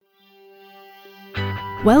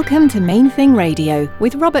Welcome to Main Thing Radio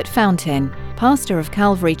with Robert Fountain, pastor of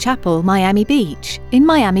Calvary Chapel, Miami Beach, in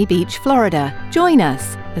Miami Beach, Florida. Join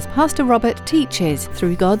us as Pastor Robert teaches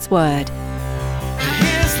through God's Word.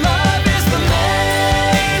 His love is the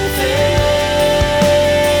main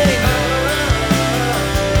thing.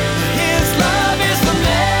 His love is the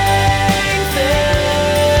main thing.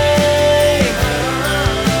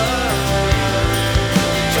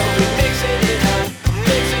 So we're mixing it up,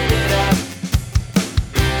 mixing it up.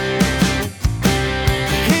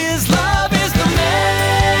 His love is the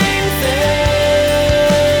main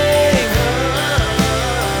thing.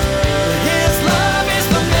 His love is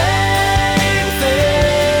the main thing.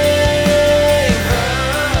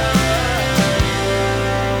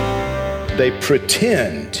 They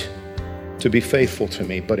pretend to be faithful to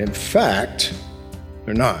me, but in fact,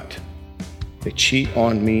 they're not. They cheat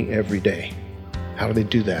on me every day. How do they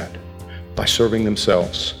do that? By serving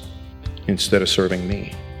themselves instead of serving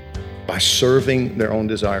me. By serving their own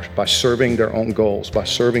desires, by serving their own goals, by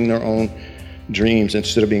serving their own dreams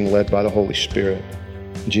instead of being led by the Holy Spirit.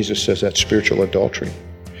 Jesus says that's spiritual adultery.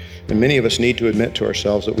 And many of us need to admit to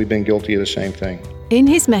ourselves that we've been guilty of the same thing. In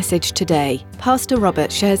his message today, Pastor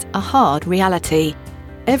Robert shares a hard reality.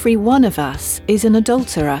 Every one of us is an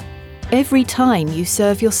adulterer. Every time you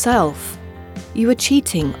serve yourself, you are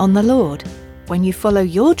cheating on the Lord. When you follow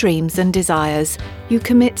your dreams and desires, you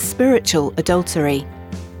commit spiritual adultery.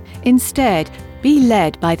 Instead, be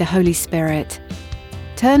led by the Holy Spirit.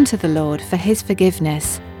 Turn to the Lord for His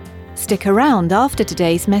forgiveness. Stick around after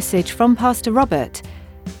today's message from Pastor Robert.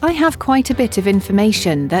 I have quite a bit of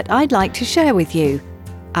information that I'd like to share with you.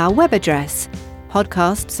 Our web address,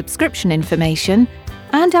 podcast subscription information,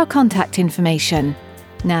 and our contact information.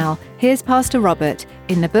 Now, here's Pastor Robert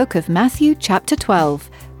in the book of Matthew chapter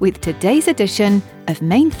 12 with today's edition of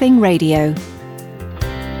Main Thing Radio.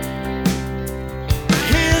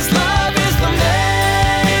 His love is the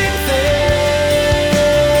main thing.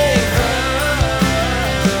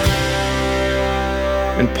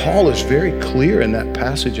 And Paul is very clear in that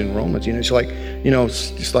passage in Romans. It's like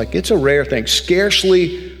it's a rare thing.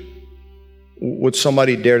 Scarcely would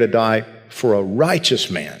somebody dare to die for a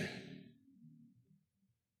righteous man.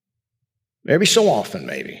 Every so often,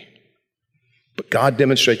 maybe. But God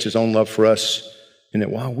demonstrates His own love for us in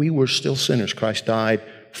that while we were still sinners, Christ died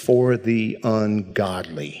for the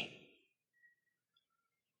ungodly.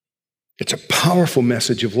 It's a powerful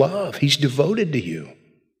message of love. He's devoted to you.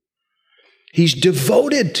 He's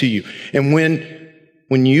devoted to you. And when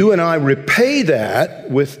you and I repay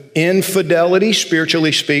that with infidelity,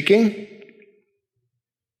 spiritually speaking,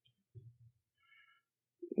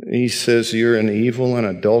 He says you're an evil and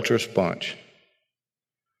adulterous bunch.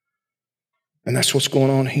 And that's what's going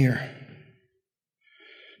on here.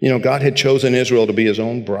 God had chosen Israel to be His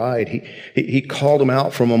own bride. He called them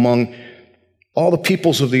out from among all the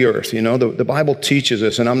peoples of the earth. The Bible teaches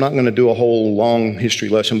us, and I'm not going to do a whole long history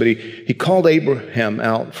lesson, but he called Abraham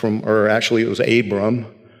out from Ur. Actually, it was Abram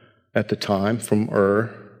at the time, from Ur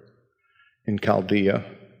in Chaldea.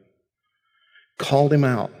 Called him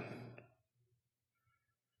out.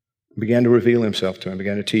 Began to reveal Himself to him,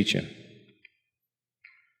 began to teach him.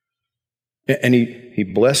 And he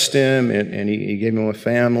blessed him, and he gave him a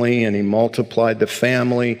family, and He multiplied the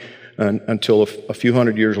family until a few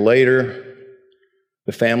hundred years later,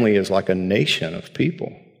 the family is like a nation of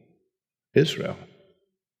people, Israel.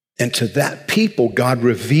 And to that people, God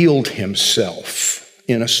revealed Himself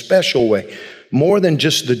in a special way. More than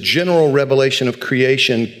just the general revelation of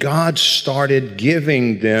creation, God started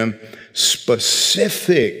giving them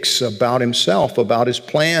specifics about Himself, about His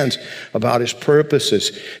plans, about His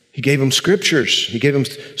purposes. He gave them scriptures. He gave them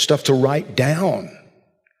stuff to write down.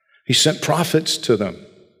 He sent prophets to them,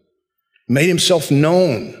 made Himself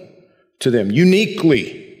known to them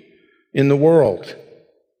uniquely in the world.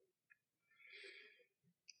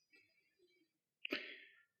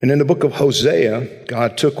 And in the book of Hosea,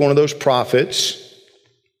 God took one of those prophets,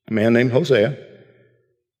 a man named Hosea,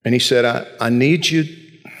 and He said, I need you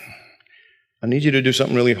to do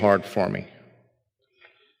something really hard for me.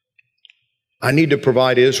 I need to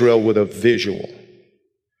provide Israel with a visual.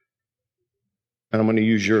 And I'm going to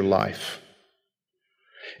use your life.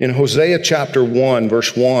 In Hosea chapter 1,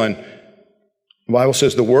 verse 1, the Bible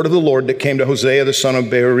says, the word of the Lord that came to Hosea the son of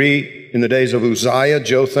Beeri in the days of Uzziah,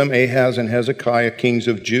 Jotham, Ahaz, and Hezekiah, kings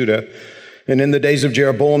of Judah, and in the days of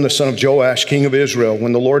Jeroboam the son of Joash, king of Israel,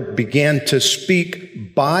 when the Lord began to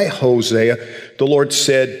speak by Hosea, the Lord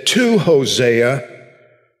said to Hosea,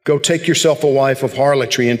 go take yourself a wife of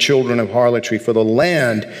harlotry and children of harlotry, for the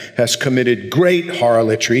land has committed great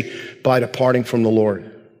harlotry by departing from the Lord.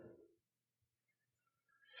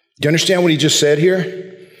 Do you understand what he just said here?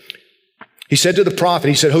 He said to the prophet,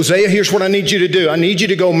 he said, Hosea, here's what I need you to do. I need you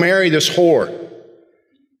to go marry this whore.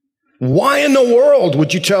 Why in the world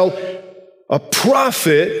would you tell a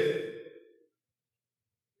prophet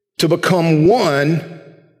to become one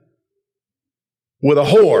with a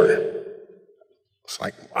whore? It's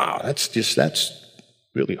like, wow, that's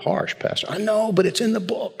really harsh, Pastor. I know, but it's in the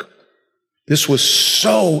book. This was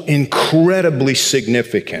so incredibly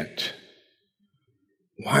significant.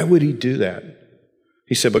 Why would he do that?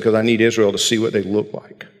 He said, because I need Israel to see what they look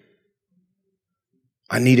like.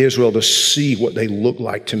 I need Israel to see what they look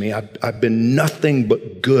like to me. I've been nothing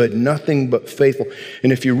but good, nothing but faithful.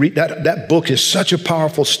 And if you read that book is such a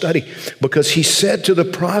powerful study, because he said to the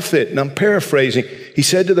prophet, and I'm paraphrasing, he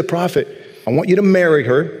said to the prophet, I want you to marry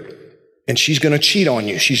her, and she's going to cheat on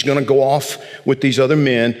you. She's going to go off with these other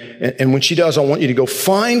men. And when she does, I want you to go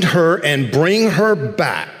find her and bring her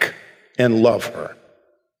back and love her.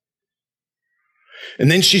 And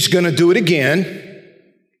then she's going to do it again.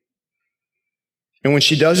 And when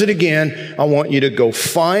she does it again, I want you to go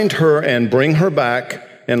find her and bring her back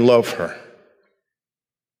and love her.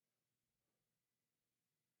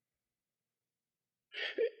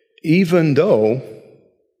 Even though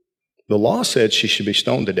the law said she should be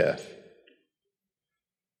stoned to death.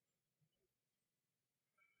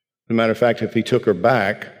 As a matter of fact, if he took her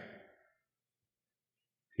back,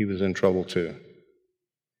 he was in trouble too.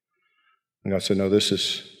 And God said, no, this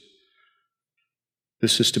is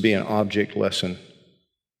to be an object lesson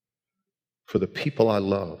for the people I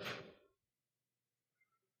love.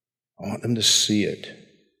 I want them to see it.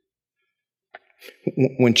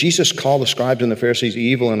 When Jesus called the scribes and the Pharisees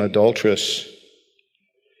evil and adulterous,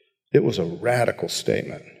 it was a radical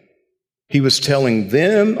statement. He was telling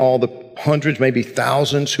them, all the hundreds, maybe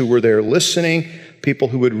thousands who were there listening, people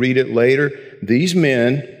who would read it later, these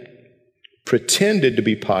men pretended to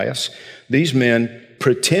be pious. These men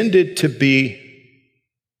pretended to be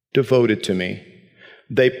devoted to me.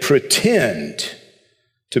 They pretend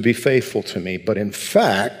to be faithful to me, but in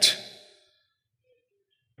fact,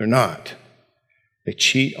 they're not. They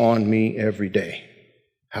cheat on me every day.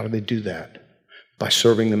 How do they do that? By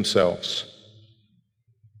serving themselves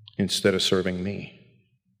instead of serving me.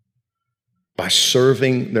 By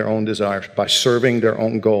serving their own desires, by serving their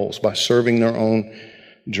own goals, by serving their own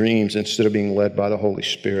dreams instead of being led by the Holy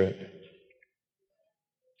Spirit.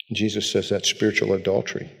 Jesus says that's spiritual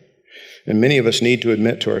adultery. And many of us need to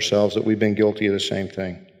admit to ourselves that we've been guilty of the same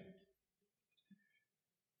thing.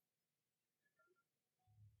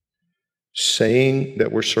 Saying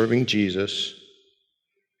that we're serving Jesus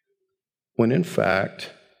when in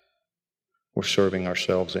fact we're serving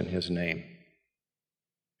ourselves in His name.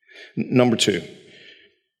 Number 2,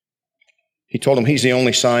 he told them He's the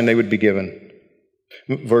only sign they would be given.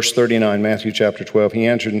 Verse 39, Matthew chapter 12, He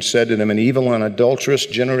answered and said to them, an evil and adulterous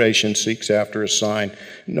generation seeks after a sign.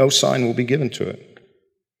 No sign will be given to it,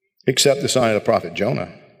 except the sign of the prophet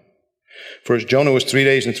Jonah. For as Jonah was 3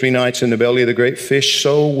 days and 3 nights in the belly of the great fish,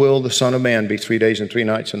 so will the Son of Man be 3 days and 3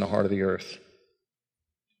 nights in the heart of the earth.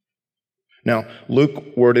 Now,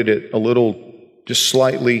 Luke worded it a little, just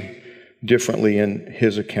slightly differently in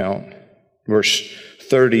his account. Verse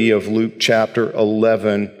 30 of Luke chapter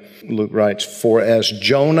 11, Luke writes, for as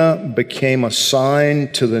Jonah became a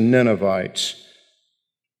sign to the Ninevites,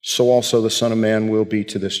 so also the Son of Man will be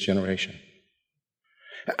to this generation.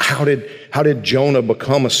 How did Jonah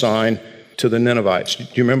become a sign to the Ninevites? Do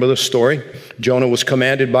you remember the story? Jonah was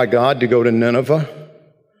commanded by God to go to Nineveh.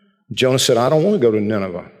 Jonah said, I don't want to go to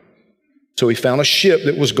Nineveh. So he found a ship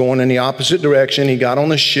that was going in the opposite direction. He got on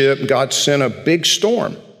the ship. God sent a big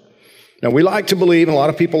storm. Now, we like to believe, and a lot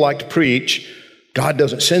of people like to preach, God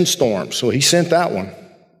doesn't send storms, so He sent that one.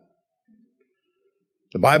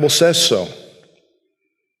 The Bible says so.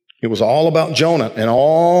 It was all about Jonah, and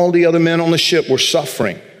all the other men on the ship were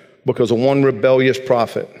suffering because of one rebellious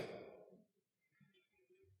prophet.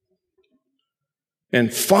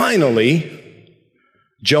 And finally,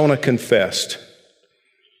 Jonah confessed.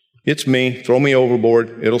 It's me, throw me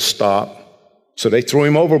overboard, it'll stop. So they threw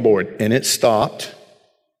him overboard, and it stopped.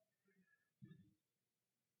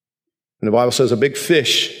 And the Bible says a big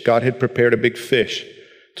fish, God had prepared a big fish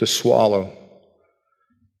to swallow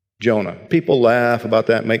Jonah. People laugh about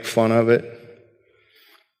that, make fun of it.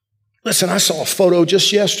 Listen, I saw a photo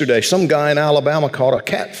just yesterday. Some guy in Alabama caught a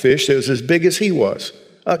catfish that was as big as he was.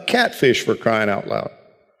 A catfish, for crying out loud.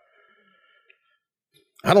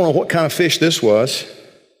 I don't know what kind of fish this was.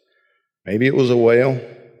 Maybe it was a whale.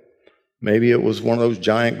 Maybe it was one of those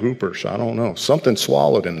giant groupers. I don't know. Something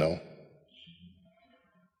swallowed him, though.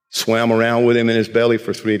 Swam around with him in his belly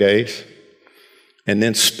for 3 days and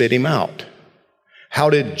then spit him out.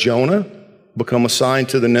 How did Jonah become a sign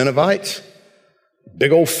to the Ninevites?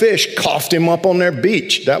 Big old fish coughed him up on their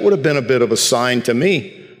beach. That would have been a bit of a sign to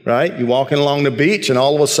me, right? You're walking along the beach, and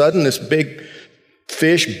all of a sudden this big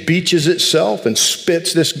fish beaches itself and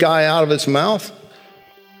spits this guy out of its mouth.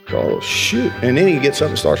 Oh, shoot. And then he gets up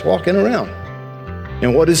and starts walking around.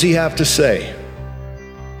 And what does he have to say?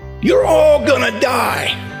 You're all gonna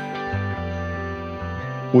die.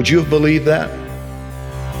 Would you have believed that?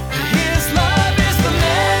 His love is the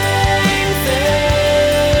main thing.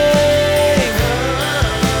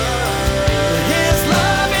 His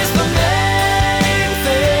love is the main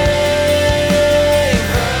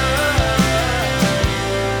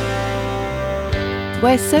thing.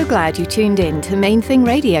 We're so glad you tuned in to Main Thing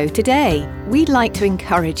Radio today. We'd like to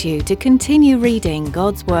encourage you to continue reading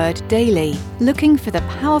God's Word daily, looking for the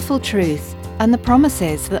powerful truth and the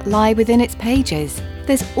promises that lie within its pages.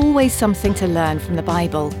 There's always something to learn from the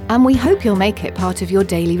Bible, and we hope you'll make it part of your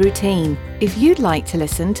daily routine. If you'd like to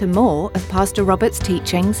listen to more of Pastor Robert's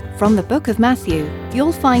teachings from the book of Matthew,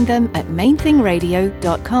 you'll find them at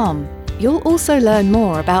mainthingradio.com. You'll also learn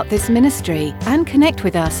more about this ministry and connect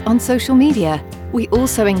with us on social media. We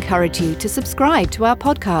also encourage you to subscribe to our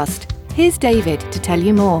podcast. Here's David to tell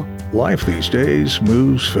you more. Life these days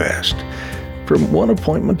moves fast. From one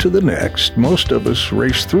appointment to the next, most of us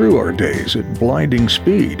race through our days at blinding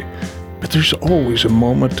speed. But there's always a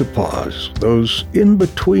moment to pause. Those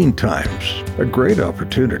in-between times are great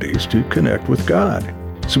opportunities to connect with God.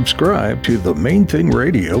 Subscribe to the Main Thing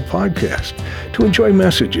Radio podcast to enjoy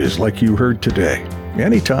messages like you heard today,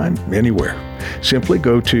 anytime, anywhere. Simply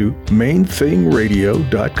go to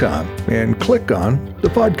mainthingradio.com and click on the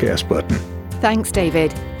podcast button. Thanks,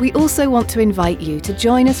 David. We also want to invite you to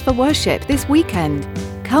join us for worship this weekend.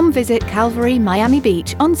 Come visit Calvary Miami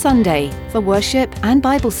Beach on Sunday for worship and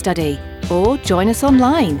Bible study, or join us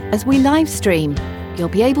online as we live stream. You'll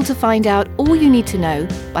be able to find out all you need to know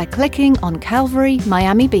by clicking on Calvary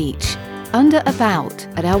Miami Beach under About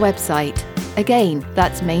at our website. Again,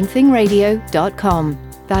 that's mainthingradio.com.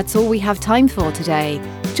 That's all we have time for today.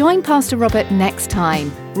 Join Pastor Robert next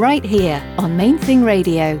time, right here on Main Thing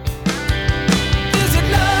Radio.